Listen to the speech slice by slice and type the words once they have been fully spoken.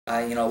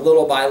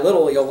little by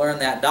little you'll learn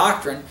that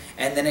doctrine,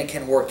 and then it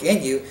can work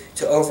in you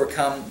to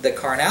overcome the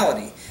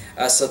carnality.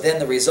 So then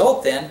the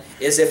result then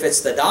is, if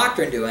it's the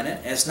doctrine doing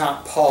it, and it's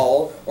not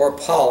Paul or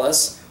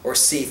Apollos or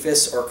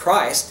Cephas or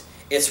Christ,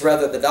 it's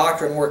rather the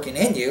doctrine working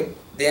in you,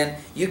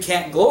 then you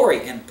can't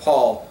glory in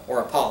Paul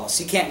or Apollos.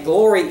 You can't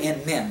glory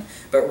in men,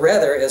 but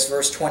rather, as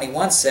verse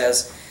 21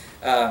 says,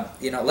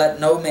 let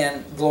no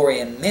man glory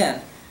in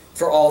men,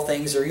 for all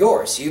things are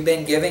yours. You've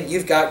been given,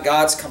 you've got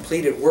God's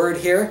completed word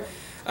here.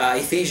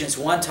 Ephesians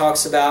 1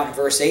 talks about, in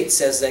verse 8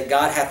 says that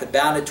God hath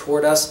abounded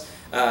toward us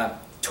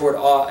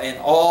in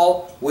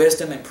all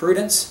wisdom and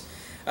prudence.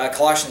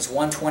 Colossians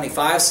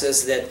 1:25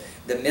 says that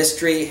the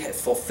mystery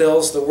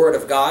fulfills the word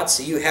of God.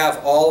 So you have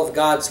all of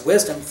God's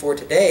wisdom for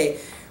today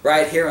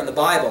right here in the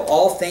Bible.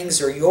 All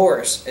things are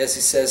yours, as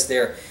he says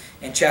there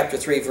in chapter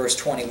 3, verse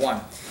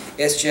 21.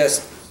 It's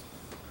just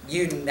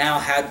you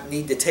now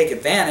need to take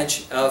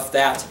advantage of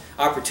that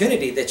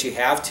opportunity that you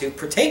have to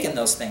partake in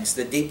those things,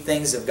 the deep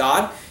things of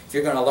God. If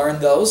you're going to learn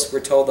those, we're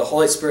told the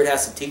Holy Spirit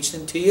has to teach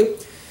them to you,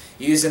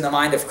 using the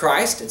mind of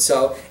Christ. And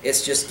so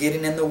it's just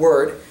getting in the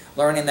Word,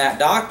 learning that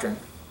doctrine.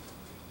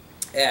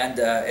 And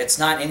it's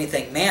not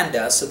anything man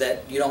does, so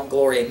that you don't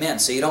glory in men.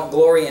 So you don't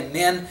glory in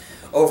men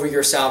over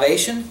your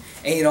salvation,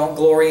 and you don't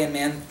glory in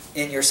men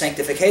in your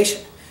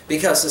sanctification,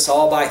 because it's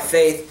all by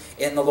faith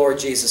in the Lord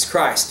Jesus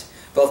Christ,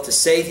 both to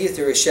save you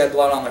through His shed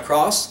blood on the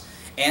cross,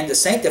 and to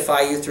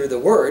sanctify you through the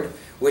Word,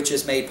 which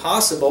is made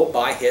possible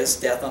by His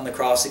death on the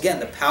cross.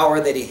 Again, the power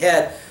that He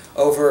had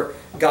over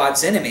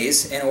God's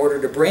enemies in order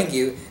to bring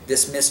you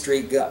this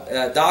mystery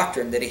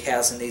doctrine that He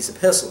has in these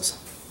epistles.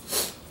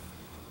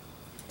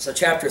 So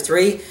chapter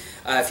 3,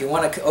 if you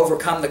want to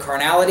overcome the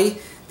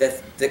carnality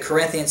that the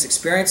Corinthians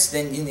experienced,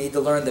 then you need to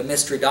learn the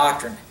mystery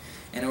doctrine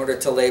in order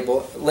to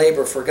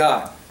labor for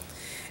God.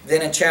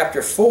 Then in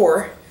chapter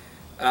 4,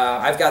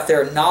 I've got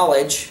there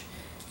knowledge,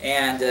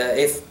 and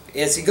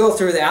as you go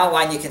through the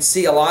outline, you can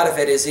see a lot of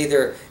it is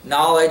either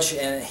knowledge,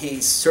 and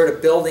he's sort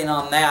of building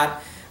on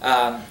that,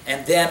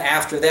 and then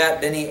after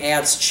that, then he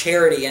adds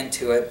charity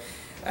into it.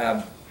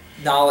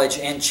 Knowledge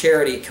and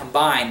charity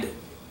combined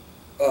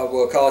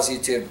will cause you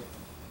to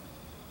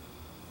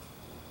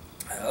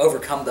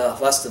overcome the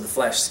lust of the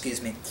flesh,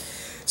 excuse me.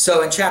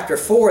 So in chapter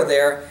 4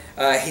 there,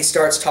 he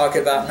starts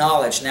talking about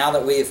knowledge. Now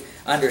that we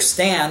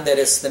understand that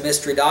it's the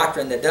mystery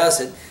doctrine that does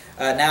it,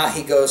 now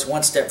he goes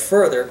one step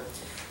further,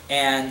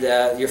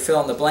 and you're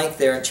filling the blank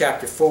there in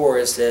chapter 4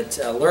 is that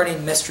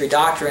learning mystery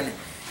doctrine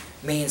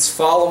means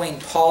following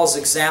Paul's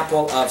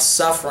example of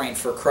suffering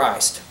for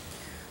Christ.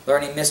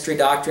 Learning mystery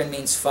doctrine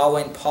means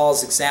following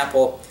Paul's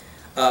example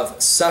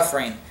of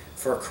suffering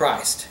for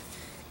Christ.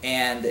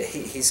 And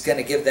he's going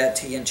to give that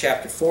to you in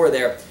chapter 4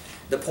 there.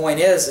 The point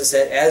is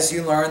that as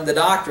you learn the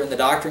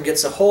doctrine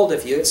gets a hold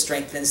of you, it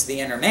strengthens the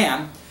inner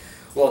man.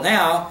 Well,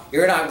 now,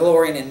 you're not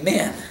glorying in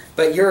men,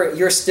 but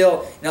you're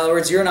still, in other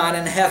words, you're not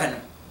in heaven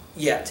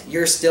yet.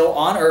 You're still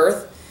on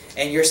earth,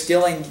 and you're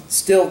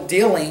still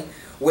dealing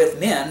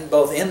with men,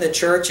 both in the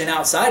church and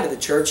outside of the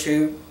church,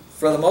 who,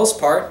 for the most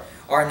part,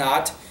 are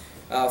not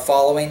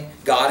following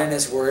God and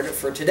His Word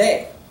for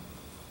today.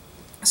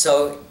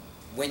 So,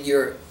 when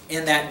you're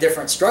in that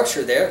different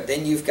structure there,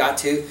 then you've got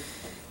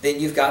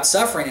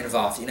suffering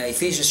involved.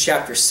 Ephesians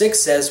chapter 6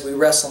 says we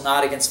wrestle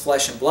not against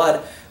flesh and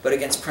blood, but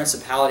against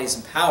principalities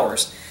and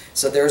powers.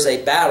 So there's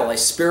a battle, a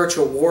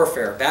spiritual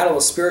warfare, battle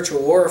of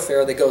spiritual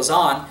warfare that goes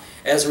on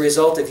as a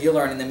result of you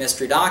learning the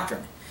mystery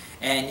doctrine.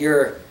 And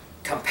you're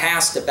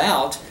compassed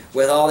about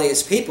with all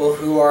these people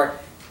who are,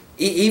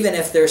 even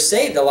if they're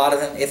saved, a lot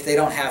of them, if they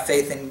don't have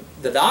faith in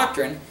the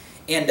doctrine,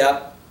 end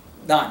up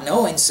not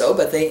knowing so,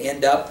 but they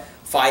end up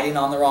fighting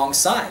on the wrong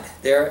side.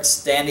 They're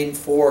standing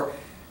for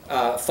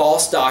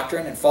false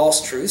doctrine and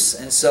false truths.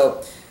 And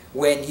so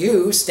when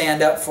you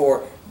stand up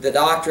for the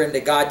doctrine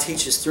that God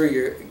teaches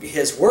through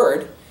His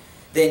Word,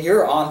 then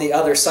you're on the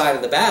other side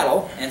of the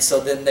battle, and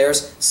so then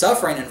there's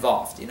suffering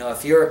involved.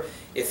 If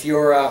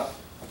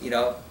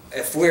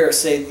we're,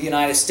 say, the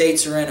United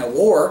States are in a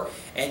war,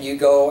 and you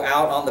go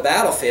out on the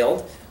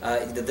battlefield,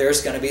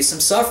 there's going to be some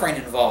suffering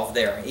involved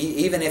there.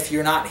 Even if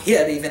you're not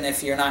hit, even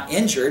if you're not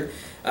injured,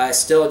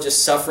 still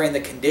just suffering the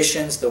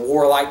conditions, the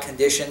warlike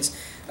conditions,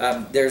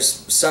 there's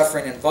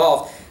suffering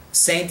involved.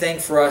 Same thing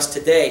for us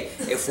today.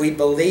 If we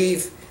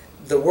believe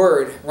the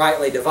Word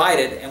rightly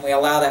divided and we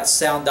allow that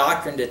sound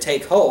doctrine to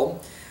take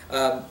hold,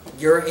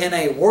 you're in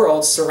a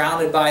world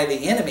surrounded by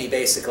the enemy,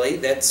 basically,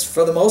 that's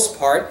for the most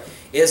part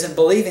isn't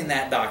believing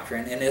that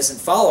doctrine and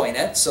isn't following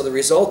it. So the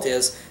result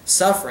is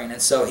suffering.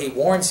 And so he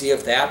warns you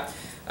of that,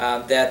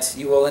 that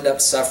you will end up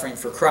suffering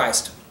for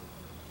Christ.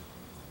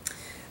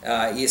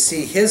 You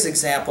see his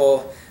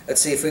example.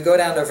 Let's see, if we go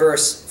down to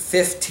verse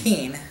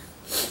 15,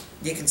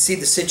 you can see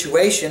the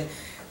situation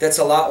that's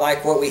a lot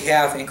like what we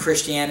have in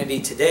Christianity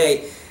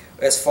today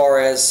as far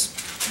as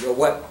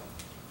what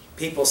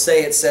people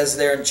say. It says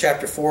there in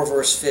chapter 4,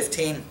 verse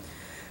 15,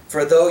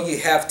 "For though ye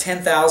have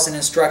 10,000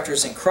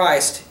 instructors in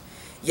Christ,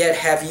 yet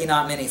have ye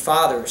not many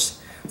fathers.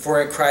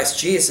 For in Christ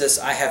Jesus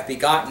I have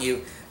begotten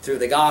you through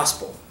the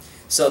gospel."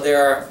 So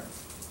there are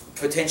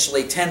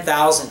potentially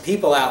 10,000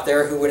 people out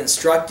there who would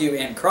instruct you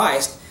in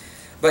Christ,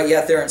 but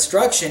yet their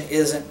instruction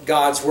isn't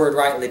God's Word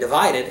rightly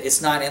divided.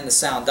 It's not in the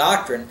sound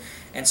doctrine.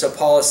 And so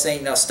Paul is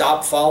saying, no,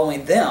 stop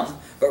following them,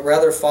 but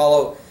rather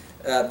follow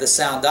the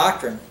sound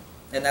doctrine.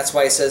 And that's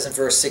why he says in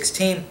verse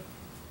 16,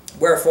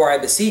 wherefore I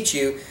beseech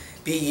you,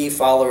 be ye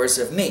followers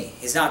of me.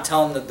 He's not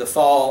telling them to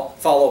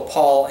follow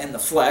Paul in the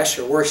flesh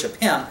or worship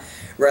him.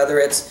 Rather,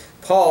 it's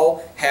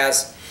Paul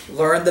has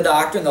learned the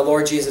doctrine. The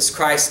Lord Jesus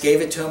Christ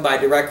gave it to him by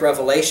direct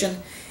revelation,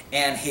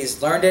 and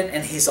he's learned it,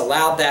 and he's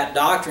allowed that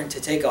doctrine to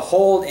take a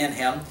hold in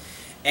him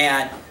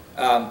and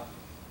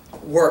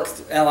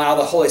allow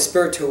the Holy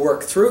Spirit to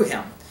work through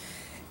him.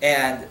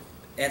 And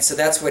so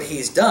that's what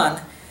he's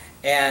done,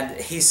 and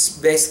he's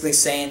basically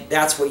saying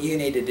that's what you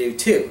need to do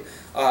too.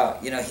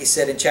 He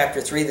said in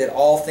chapter 3 that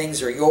all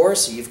things are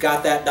yours, so you've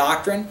got that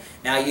doctrine.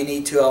 Now you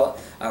need to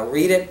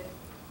read it,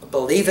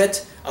 believe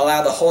it,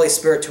 allow the Holy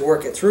Spirit to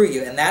work it through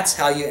you, and that's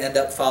how you end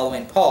up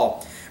following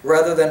Paul.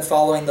 Rather than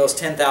following those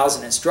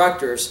 10,000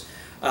 instructors,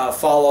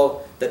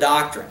 follow the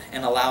doctrine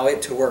and allow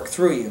it to work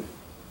through you.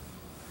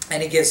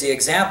 And he gives the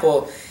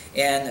example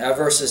in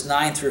verses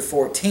 9 through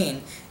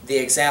 14, the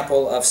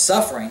example of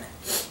suffering,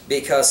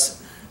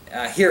 because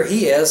here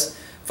he is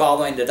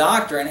following the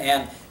doctrine,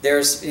 and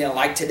there's,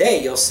 like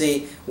today, you'll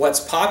see what's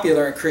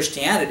popular in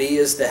Christianity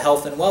is the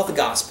health and wealth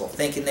gospel,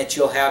 thinking that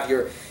you'll have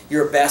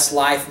your best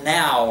life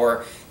now,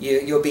 or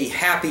you'll be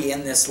happy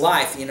in this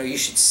life. You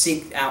should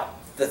seek out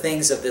the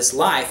things of this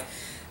life.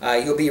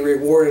 You'll be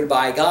rewarded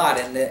by God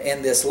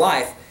in this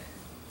life.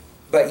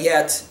 But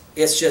yet,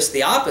 it's just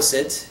the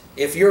opposite.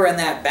 If you're in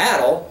that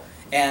battle,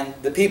 and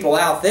the people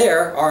out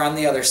there are on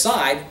the other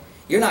side,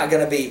 you're not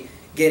going to be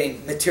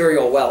getting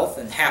material wealth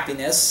and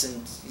happiness,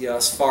 and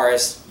as far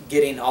as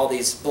getting all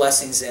these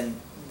blessings in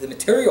the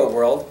material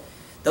world.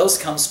 Those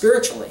come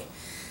spiritually.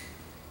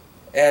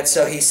 And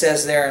so he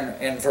says there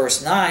in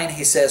verse 9,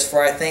 he says,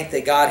 for I think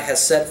that God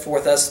has set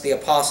forth us the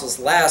apostles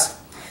last,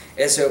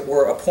 as it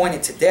were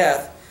appointed to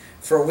death,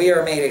 for we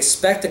are made a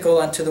spectacle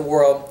unto the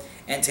world,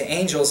 and to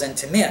angels and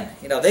to men.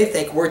 They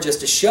think we're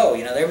just a show.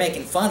 They're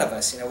making fun of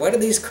us. What are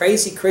these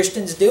crazy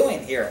Christians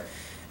doing here?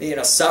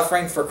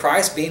 Suffering for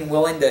Christ, being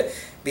willing to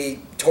be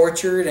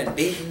tortured and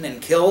beaten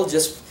and killed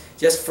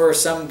just for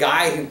some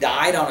guy who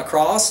died on a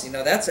cross.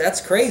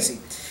 That's crazy.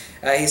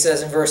 He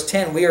says in verse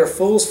 10, we are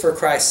fools for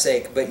Christ's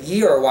sake, but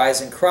ye are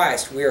wise in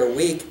Christ. We are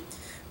weak,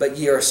 but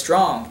ye are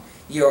strong.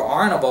 Ye are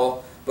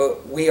honorable,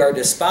 but we are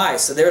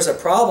despised. So there's a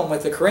problem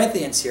with the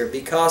Corinthians here,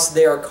 because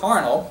they are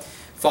carnal,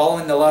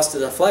 following the lust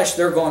of the flesh.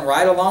 They're going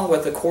right along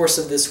with the course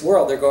of this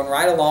world. They're going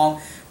right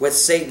along with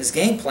Satan's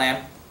game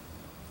plan.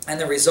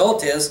 And the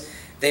result is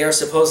they are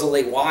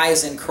supposedly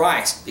wise in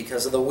Christ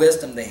because of the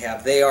wisdom they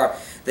have. They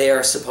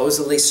are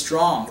supposedly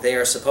strong. They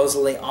are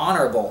supposedly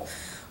honorable.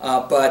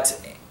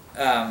 But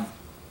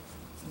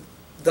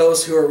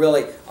those who are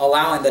really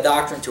allowing the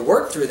doctrine to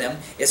work through them,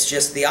 it's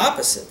just the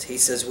opposite. He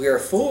says, we are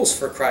fools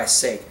for Christ's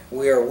sake.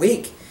 We are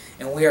weak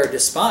and we are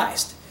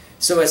despised.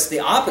 So it's the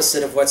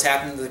opposite of what's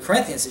happening to the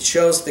Corinthians. It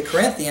shows the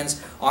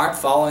Corinthians aren't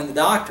following the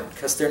doctrine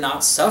because they're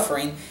not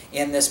suffering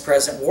in this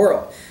present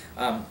world.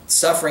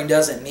 Suffering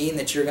doesn't mean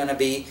that you're going to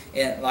be,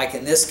 like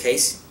in this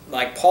case,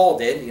 like Paul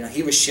did.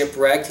 He was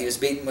shipwrecked, he was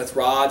beaten with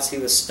rods, he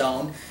was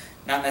stoned.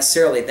 Not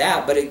necessarily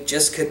that, but it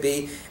just could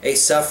be a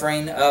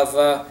suffering of,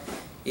 a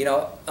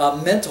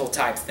mental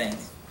type thing.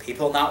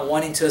 People not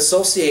wanting to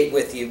associate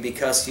with you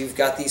because you've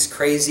got these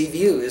crazy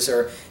views,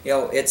 or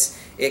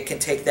it can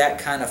take that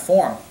kind of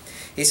form.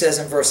 He says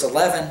in verse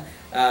 11,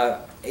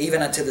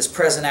 even unto this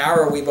present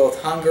hour we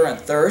both hunger and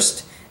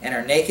thirst, and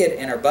are naked,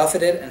 and are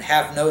buffeted, and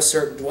have no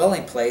certain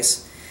dwelling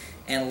place,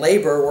 and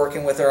labor,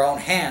 working with our own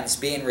hands.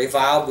 Being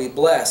reviled, we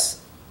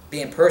bless.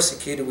 Being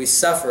persecuted, we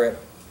suffer it.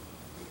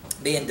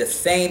 Being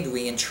defamed,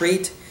 we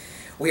entreat.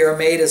 We are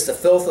made as the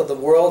filth of the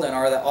world, and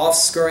are the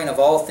offscouring of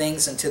all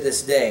things unto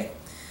this day.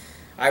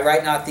 I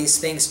write not these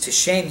things to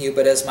shame you,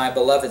 but as my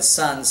beloved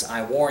sons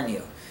I warn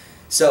you.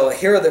 So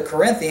here are the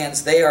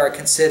Corinthians. They are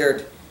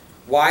considered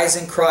wise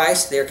in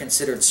Christ. They are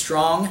considered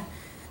strong.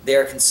 They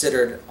are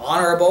considered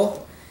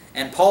honorable.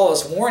 And Paul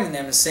is warning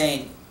them and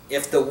saying,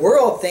 if the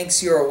world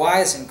thinks you are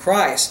wise in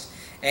Christ,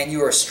 and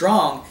you are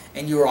strong,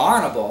 and you are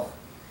honorable,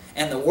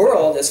 and the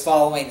world is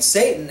following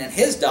Satan and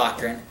his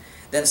doctrine,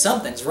 then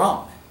something's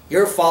wrong.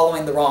 You're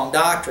following the wrong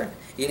doctrine.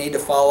 You need to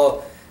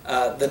follow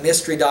the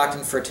mystery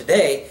doctrine for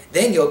today.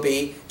 Then you'll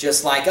be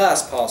just like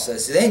us, Paul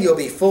says. Then you'll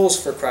be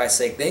fools for Christ's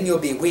sake. Then you'll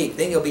be weak.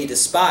 Then you'll be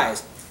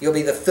despised. You'll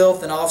be the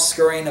filth and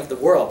offscouring of the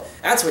world.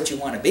 That's what you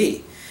want to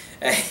be.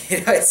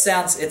 It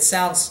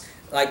sounds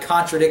like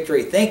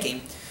contradictory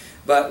thinking,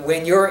 but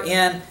when you're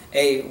in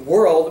a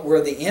world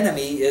where the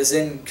enemy is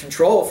in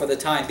control for the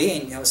time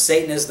being,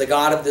 Satan is the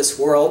god of this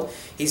world.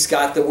 He's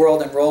got the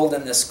world enrolled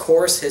in this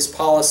course, his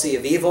policy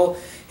of evil.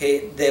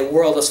 The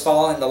world is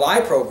following the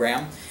lie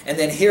program, and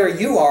then here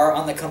you are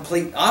on the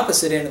complete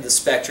opposite end of the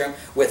spectrum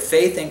with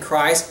faith in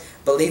Christ,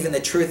 believing the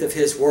truth of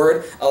his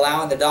word,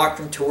 allowing the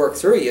doctrine to work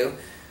through you.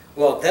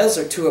 Well, those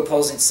are two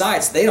opposing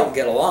sides. They don't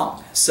get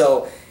along.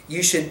 So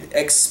you should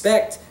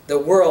expect the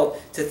world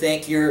to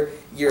think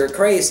you're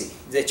crazy,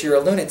 that you're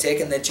a lunatic,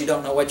 and that you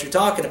don't know what you're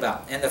talking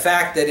about. And the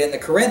fact that in the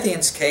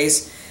Corinthians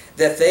case,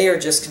 that they are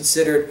just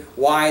considered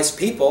wise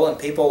people, and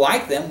people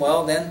like them,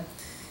 well then,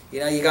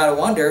 you got to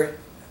wonder,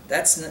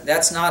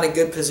 that's not a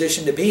good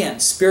position to be in,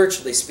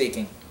 spiritually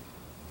speaking.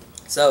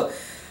 So,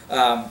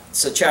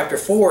 so chapter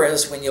 4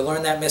 is, when you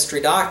learn that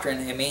mystery doctrine,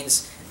 it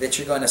means that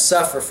you're going to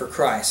suffer for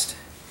Christ.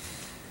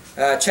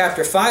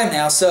 Chapter 5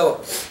 now,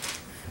 so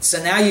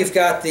now you've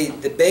got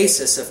the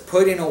basis of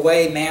putting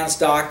away man's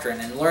doctrine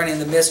and learning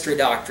the mystery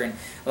doctrine,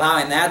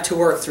 allowing that to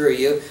work through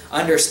you,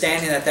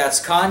 understanding that that's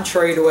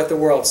contrary to what the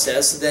world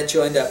says, so that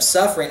you'll end up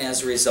suffering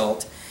as a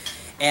result.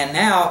 And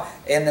now,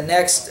 in the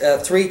next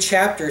 3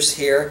 chapters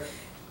here,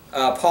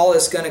 Paul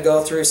is going to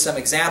go through some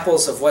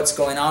examples of what's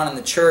going on in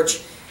the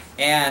church,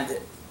 and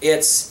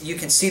you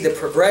can see the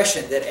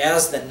progression that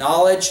as the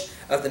knowledge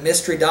of the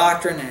mystery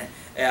doctrine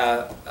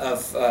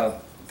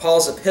of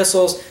Paul's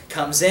epistles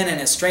comes in and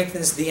it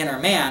strengthens the inner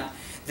man,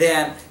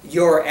 then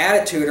your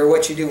attitude, or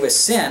what you do with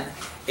sin,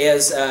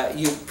 is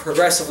you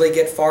progressively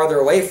get farther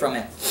away from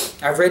it.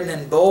 I've written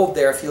in bold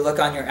there, if you look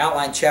on your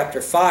outline, chapter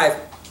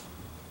 5,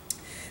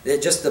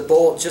 that just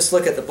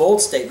look at the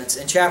bold statements.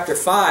 In chapter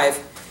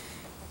 5,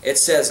 it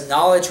says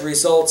knowledge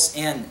results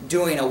in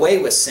doing away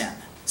with sin.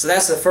 So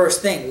that's the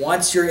first thing.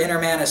 Once your inner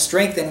man is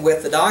strengthened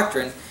with the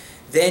doctrine,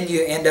 then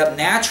you end up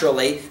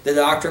naturally, the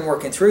doctrine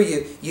working through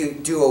you, you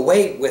do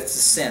away with the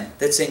sin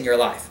that's in your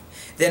life.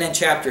 Then in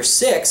chapter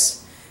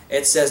 6,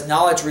 it says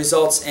knowledge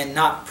results in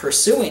not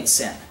pursuing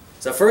sin.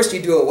 So first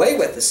you do away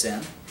with the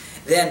sin.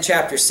 Then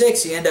chapter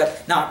 6, you end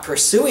up not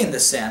pursuing the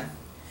sin.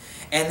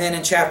 And then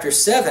in chapter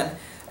 7,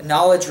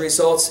 knowledge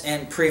results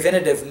in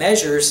preventative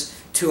measures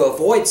to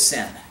avoid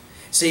sin.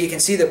 So you can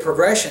see the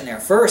progression there.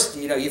 First,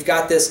 you've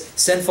got this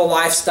sinful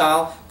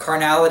lifestyle,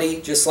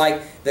 carnality, just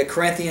like the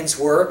Corinthians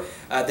were.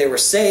 They were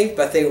saved,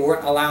 but they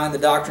weren't allowing the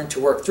doctrine to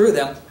work through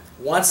them.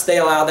 Once they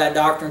allow that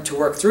doctrine to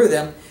work through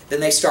them, then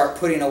they start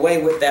putting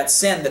away with that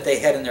sin that they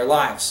had in their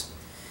lives.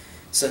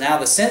 So now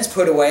the sin's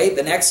put away.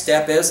 The next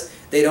step is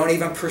they don't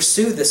even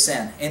pursue the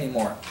sin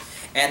anymore.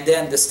 And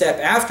then the step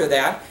after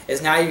that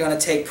is now you're going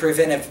to take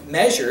preventive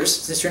measures.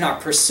 Since you're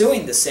not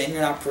pursuing the sin,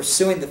 you're not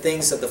pursuing the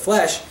things of the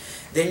flesh,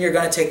 then you're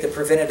going to take the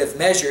preventative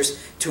measures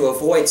to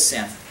avoid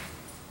sin.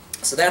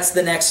 So that's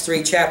the next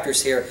 3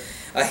 chapters here.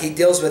 He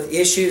deals with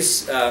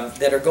issues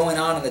that are going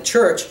on in the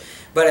church,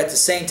 but at the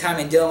same time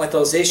in dealing with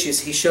those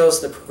issues, he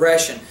shows the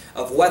progression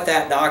of what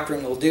that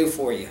doctrine will do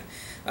for you.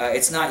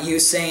 It's not you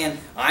saying,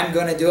 I'm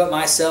going to do it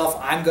myself,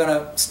 I'm going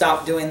to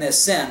stop doing this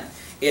sin.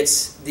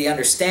 It's the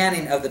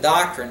understanding of the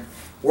doctrine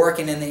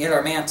working in the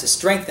inner man to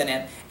strengthen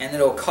it, and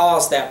it'll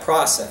cause that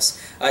process.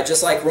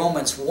 Just like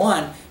Romans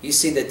 1, you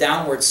see the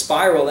downward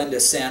spiral into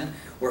sin,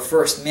 where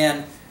first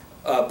men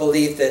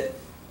believe that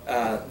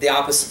the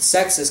opposite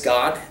sex is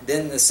God.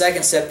 Then the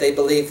second step, they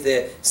believe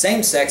the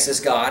same sex is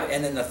God.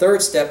 And then the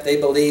third step,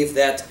 they believe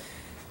that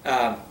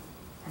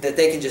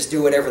they can just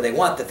do whatever they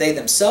want, that they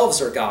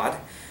themselves are God.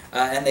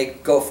 And they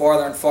go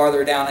farther and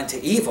farther down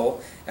into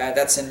evil.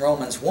 That's in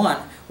Romans 1.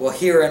 Well,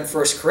 here in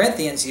 1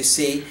 Corinthians, you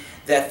see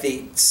that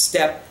the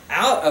step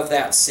out of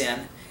that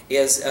sin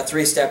is a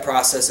 3-step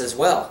process as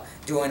well.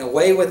 Doing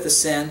away with the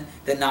sin,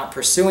 then not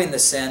pursuing the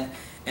sin,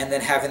 and then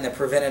having the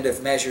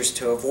preventative measures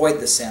to avoid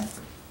the sin.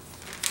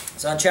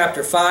 So in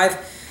chapter 5,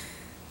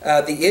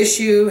 the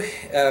issue,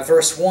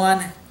 verse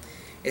 1,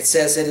 it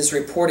says, "It is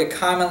reported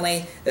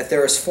commonly that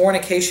there is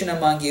fornication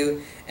among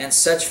you, and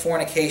such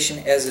fornication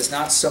as is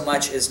not so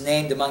much as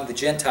named among the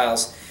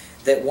Gentiles,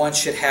 that one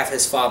should have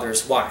his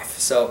father's wife."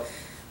 So,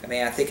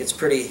 I think it's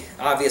pretty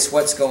obvious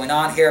what's going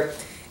on here.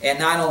 And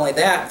not only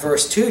that,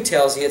 verse 2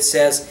 tells you, it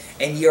says,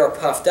 "And ye are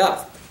puffed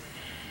up,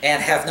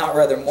 and have not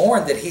rather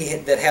mourned that he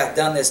that hath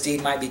done this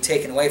deed might be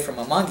taken away from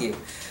among you."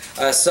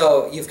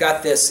 So you've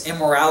got this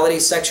immorality,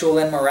 sexual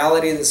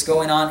immorality that's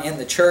going on in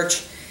the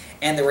church,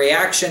 and the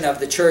reaction of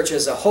the church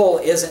as a whole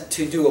isn't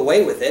to do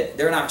away with it.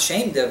 They're not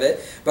ashamed of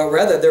it, but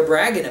rather they're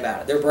bragging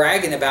about it. They're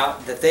bragging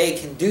about that they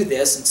can do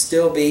this and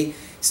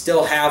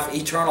still have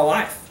eternal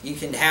life. You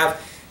can have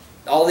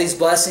all these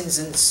blessings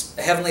in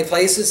heavenly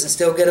places and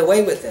still get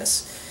away with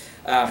this.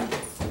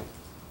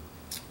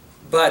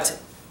 But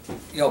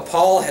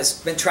Paul has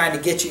been trying to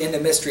get you into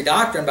mystery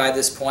doctrine by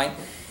this point,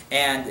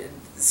 and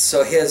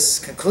so his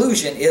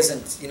conclusion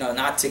isn't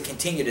not to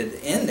continue to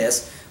in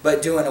this,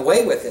 but doing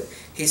away with it.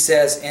 He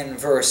says in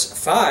verse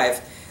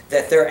 5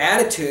 that their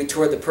attitude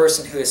toward the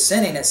person who is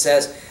sinning, it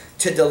says,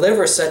 "To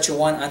deliver such a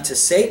one unto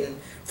Satan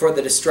for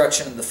the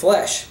destruction of the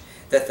flesh,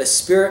 that the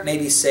spirit may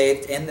be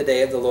saved in the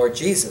day of the Lord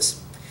Jesus."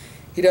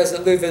 He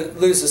doesn't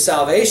lose his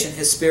salvation,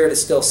 his spirit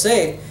is still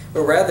saved,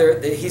 but rather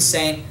that he's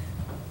saying,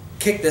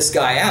 kick this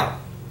guy out.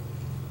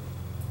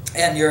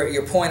 And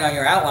your point on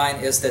your outline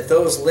is that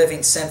those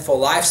living sinful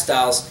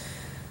lifestyles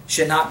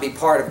should not be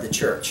part of the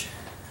church.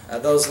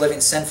 Those living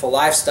sinful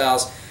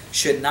lifestyles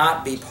should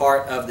not be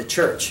part of the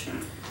church.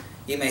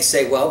 You may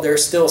say, well, they're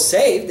still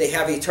saved, they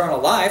have eternal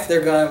life,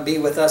 they're going to be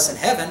with us in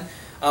heaven.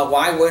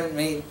 Why wouldn't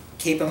we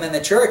keep them in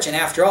the church. And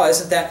after all,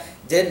 isn't that,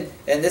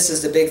 and this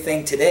is the big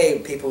thing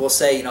today, people will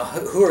say, you know,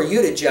 who are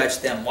you to judge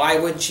them? Why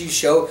wouldn't you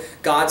show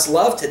God's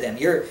love to them?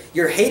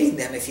 You're hating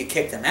them if you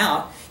kick them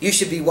out. You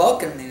should be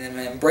welcoming them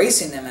and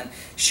embracing them and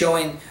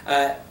showing,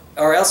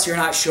 or else you're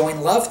not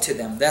showing love to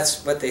them.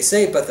 That's what they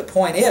say. But the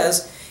point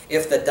is,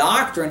 if the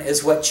doctrine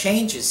is what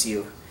changes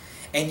you,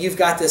 and you've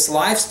got this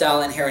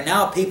lifestyle in here, and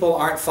now people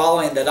aren't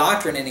following the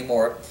doctrine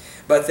anymore,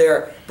 but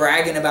they're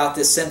bragging about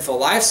this sinful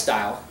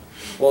lifestyle,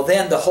 well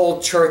then the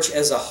whole church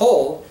as a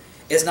whole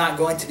is not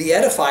going to be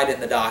edified in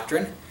the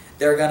doctrine.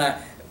 They're going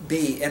to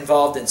be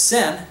involved in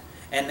sin,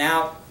 and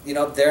now, you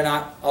know, they're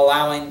not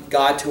allowing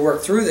God to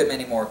work through them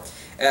anymore.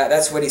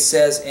 That's what he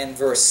says in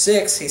verse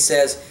 6. He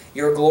says,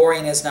 your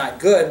glorying is not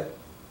good.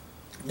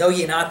 Know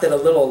ye not that a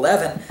little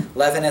leaven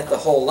leaveneth the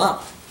whole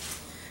lump?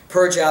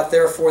 Purge out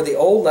therefore the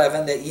old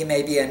leaven, that ye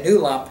may be a new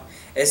lump,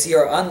 as ye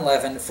are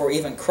unleavened. For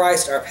even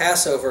Christ our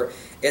Passover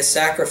is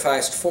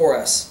sacrificed for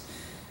us.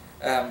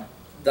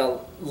 The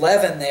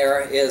leaven there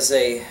is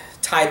a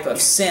type of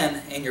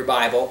sin in your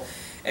Bible,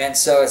 and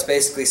so it's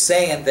basically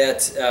saying that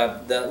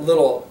the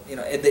little, you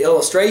know, the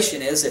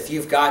illustration is, if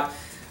you've got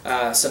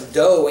some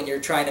dough and you're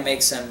trying to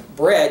make some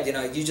bread, you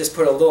know, you just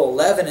put a little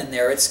leaven in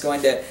there, it's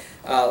going to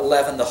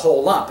leaven the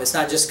whole lump. It's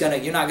not just going to,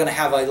 you're not going to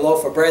have a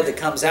loaf of bread that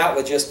comes out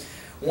with just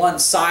one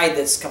side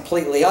that's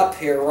completely up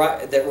here,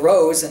 that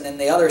rose, and then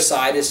the other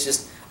side is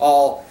just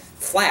all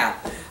flat.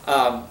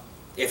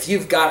 If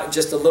you've got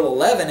just a little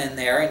leaven in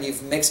there and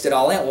you've mixed it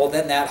all in, well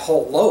then that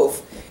whole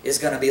loaf is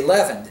going to be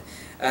leavened.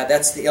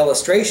 That's the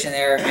illustration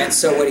there. And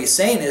so what he's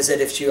saying is that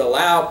if you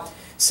allow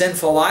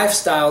sinful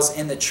lifestyles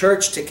in the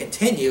church to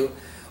continue,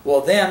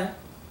 well then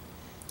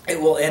it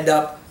will end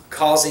up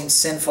causing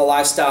sinful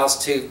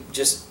lifestyles to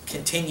just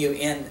continue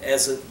in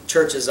as a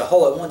church as a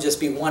whole. It won't just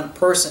be one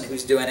person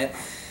who's doing it.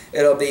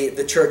 It'll be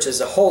the church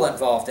as a whole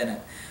involved in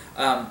it.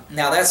 Now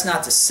that's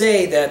not to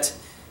say that,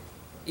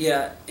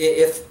 yeah,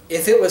 if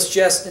it was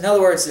just, in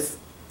other words,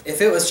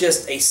 if it was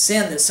just a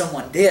sin that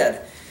someone did,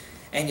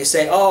 and you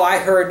say, oh, I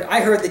heard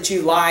that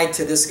you lied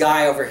to this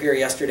guy over here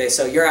yesterday,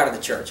 so you're out of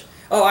the church.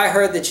 Oh, I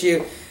heard that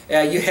you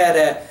had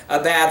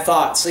a bad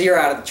thought, so you're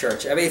out of the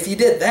church. I mean, if you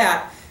did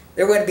that,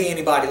 there wouldn't be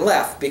anybody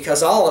left,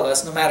 because all of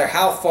us, no matter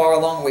how far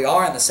along we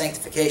are in the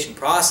sanctification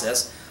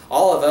process,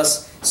 all of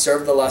us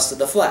serve the lust of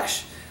the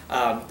flesh.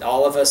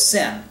 All of us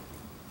sin,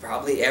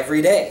 probably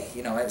every day,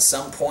 you know, at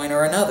some point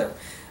or another.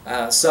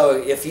 So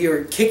if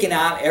you're kicking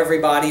out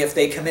everybody if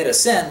they commit a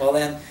sin, well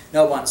then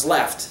no one's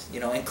left, you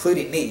know,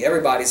 including me.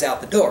 Everybody's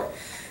out the door.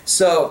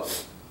 So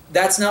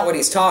that's not what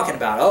he's talking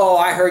about. Oh,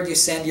 I heard you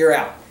sinned, you're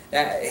out.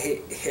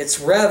 It's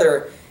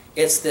rather,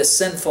 it's this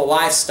sinful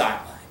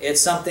lifestyle.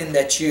 It's something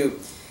that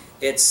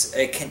it's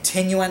a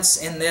continuance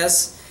in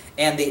this,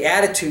 and the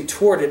attitude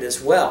toward it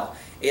as well.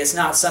 It's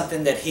not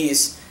something that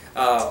he's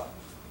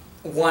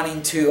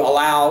wanting to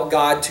allow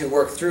God to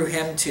work through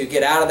him to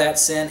get out of that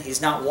sin.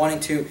 He's not wanting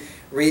to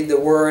read the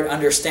Word,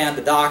 understand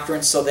the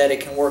doctrine so that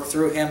it can work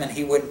through him and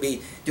he wouldn't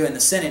be doing the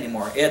sin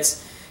anymore.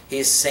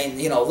 He's saying,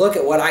 you know, look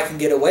at what I can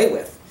get away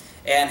with.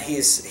 And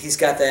he's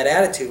got that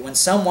attitude. When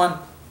someone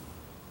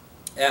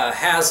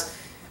has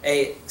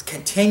a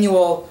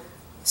continual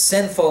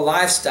sinful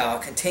lifestyle,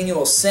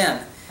 continual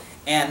sin,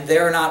 and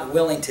they're not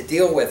willing to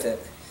deal with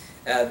it,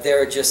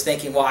 they're just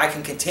thinking, well, I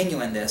can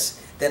continue in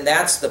this, then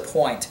that's the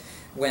point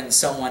when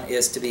someone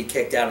is to be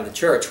kicked out of the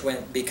church.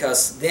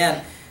 Because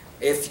then,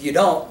 if you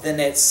don't, then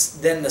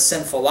the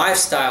sinful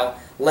lifestyle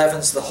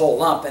leavens the whole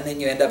lump, and then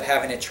you end up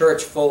having a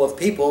church full of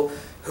people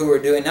who are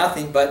doing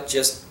nothing but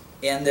just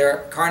in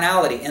their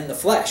carnality, in the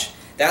flesh.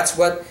 That's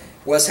what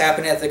was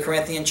happening at the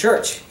Corinthian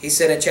church. He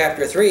said in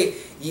chapter 3,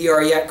 ye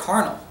are yet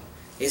carnal.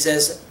 He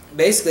says,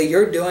 basically,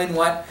 you're doing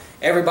what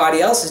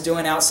everybody else is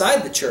doing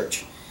outside the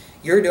church.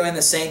 You're doing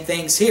the same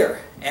things here.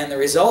 And the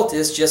result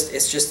is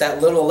it's just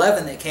that little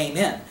leaven that came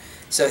in.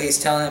 So he's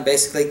telling them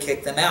basically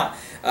kick them out.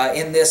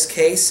 In this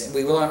case,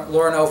 we will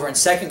learn over in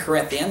 2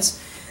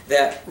 Corinthians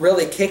that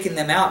really kicking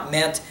them out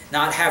meant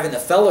not having the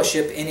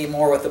fellowship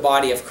anymore with the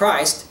body of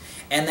Christ.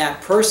 And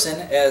that person,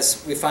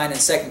 as we find in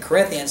 2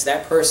 Corinthians,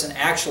 that person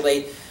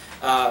actually,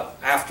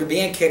 after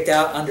being kicked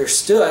out,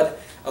 understood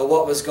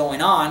what was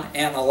going on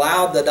and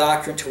allowed the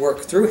doctrine to work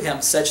through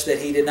him such that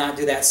he did not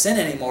do that sin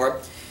anymore.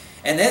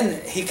 And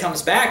then he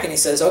comes back and he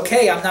says,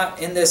 okay, I'm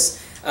not in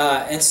this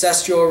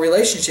incestual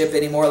relationship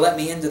anymore, let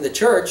me into the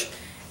church.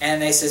 And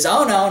they says,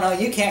 oh no,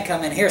 you can't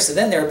come in here. So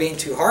then they're being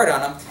too hard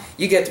on him.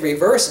 You get the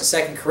reverse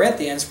in 2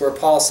 Corinthians where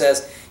Paul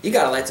says, you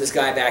got to let this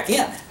guy back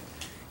in.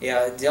 You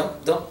know,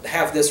 don't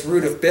have this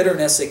root of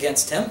bitterness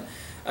against him.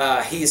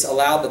 He's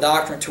allowed the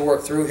doctrine to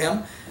work through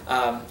him.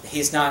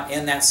 He's not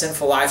in that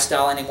sinful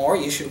lifestyle anymore.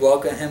 You should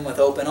welcome him with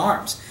open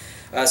arms.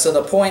 So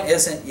the point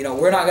isn't, you know,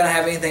 we're not going to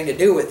have anything to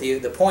do with you.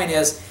 The point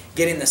is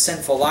getting the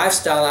sinful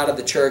lifestyle out of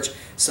the church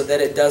so that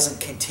it doesn't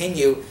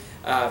continue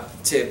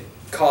to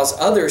cause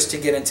others to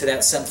get into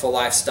that sinful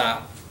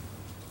lifestyle.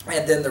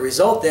 And then the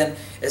result then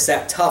is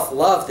that tough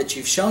love that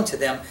you've shown to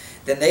them,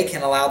 then they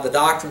can allow the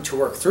doctrine to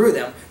work through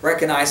them,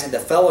 recognizing the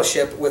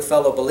fellowship with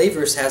fellow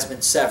believers has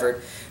been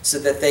severed, so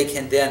that they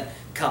can then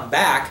come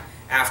back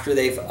after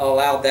they've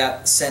allowed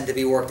that sin to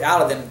be worked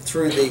out of them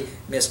through the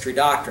mystery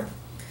doctrine.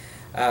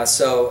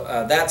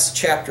 That's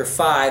chapter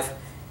 5,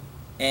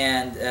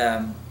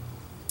 and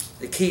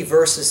the key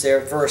verses there,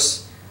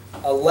 verse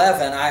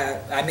 11,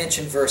 I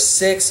mentioned verse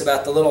 6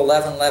 about the little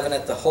leaven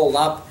leaveneth the whole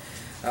lump.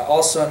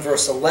 Also in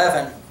verse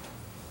 11,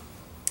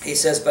 he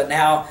says, "But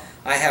now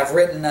I have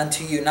written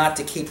unto you not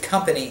to keep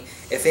company,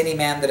 if any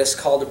man that is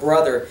called a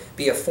brother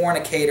be a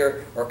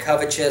fornicator, or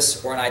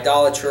covetous, or an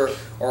idolater,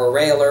 or a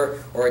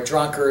railer, or a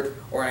drunkard,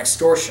 or an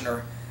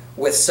extortioner.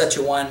 With such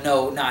a one,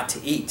 no, not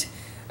to eat."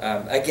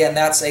 Again,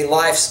 that's a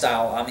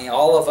lifestyle. I mean,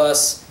 all of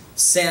us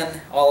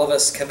sin. All of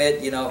us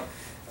commit,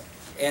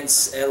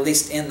 at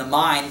least in the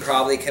mind,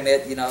 probably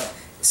commit,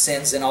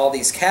 sins in all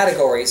these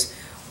categories.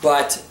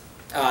 But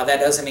that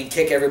doesn't mean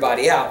kick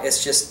everybody out.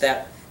 It's just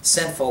that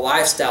sinful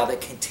lifestyle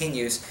that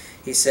continues.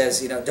 He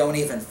says, don't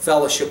even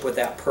fellowship with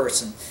that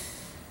person.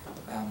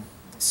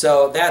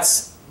 So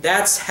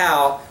that's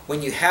how,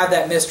 when you have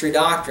that mystery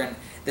doctrine,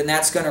 then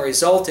that's going to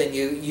result in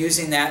you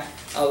using that,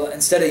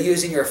 instead of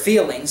using your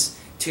feelings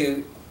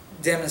to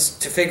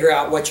figure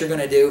out what you're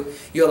going to do,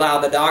 you allow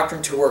the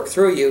doctrine to work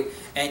through you,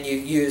 and you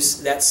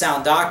use that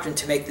sound doctrine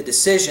to make the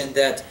decision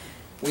that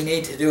we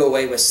need to do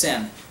away with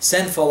sin.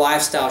 Sinful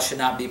lifestyle should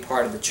not be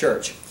part of the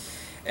church.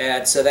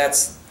 And so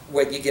that's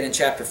what you get in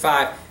chapter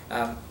 5.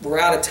 We're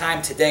out of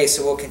time today,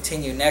 so we'll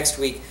continue next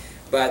week.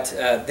 But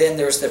then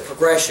there's the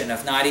progression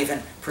of not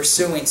even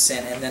pursuing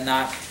sin, and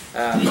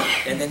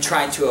then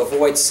trying to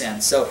avoid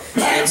sin. So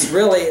it's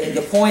really,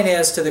 the point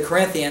is to the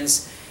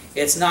Corinthians,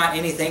 it's not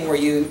anything where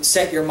you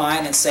set your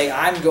mind and say,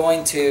 I'm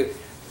going to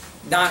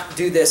not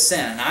do this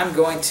sin. I'm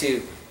going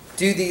to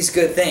do these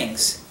good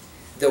things.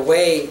 The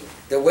way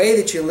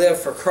that you live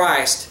for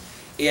Christ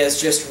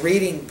is just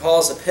reading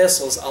Paul's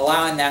epistles,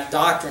 allowing that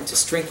doctrine to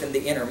strengthen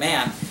the inner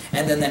man,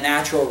 and then the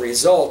natural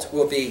result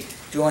will be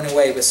doing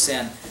away with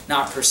sin,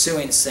 not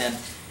pursuing sin,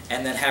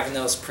 and then having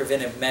those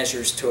preventive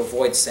measures to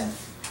avoid sin.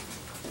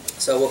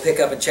 So we'll pick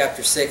up in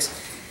chapter 6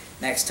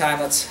 next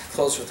time. Let's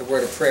close with a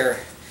word of prayer.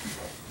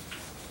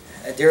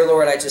 Dear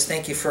Lord, I just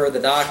thank you for the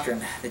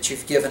doctrine that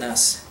you've given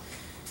us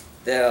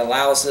that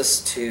allows us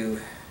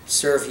to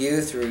serve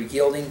you through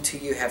yielding to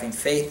you, having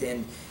faith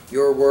in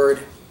your word.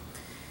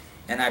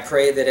 And I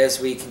pray that as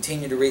we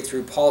continue to read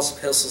through Paul's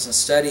epistles and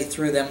study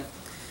through them,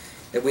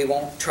 that we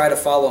won't try to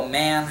follow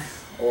man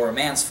or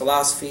man's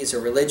philosophies or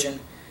religion,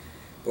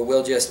 but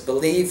we'll just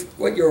believe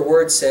what your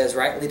word says,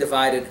 rightly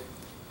divided,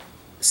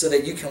 so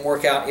that you can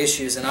work out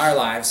issues in our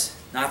lives.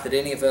 Not that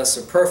any of us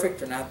are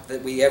perfect, or not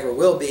that we ever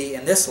will be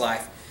in this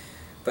life,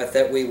 but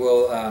that we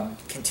will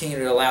continue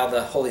to allow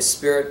the Holy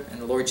Spirit and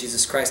the Lord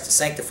Jesus Christ to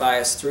sanctify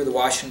us through the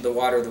washing of the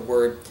water of the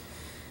Word,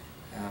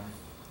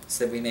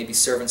 so that we may be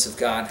servants of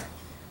God.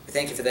 We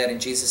thank you for that in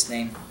Jesus'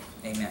 name.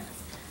 Amen.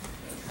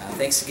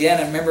 Thanks again.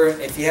 And remember,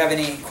 if you have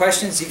any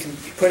questions, you can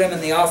put them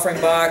in the offering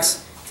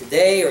box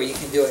today, or you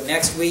can do it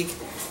next week.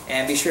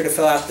 And be sure to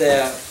fill out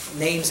the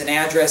names and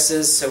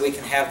addresses so we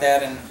can have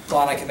that, and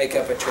Paul and I can make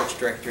up a church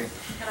directory.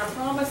 And I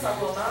promise I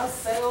will not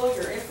sell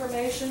your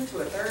information to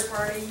a third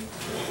party.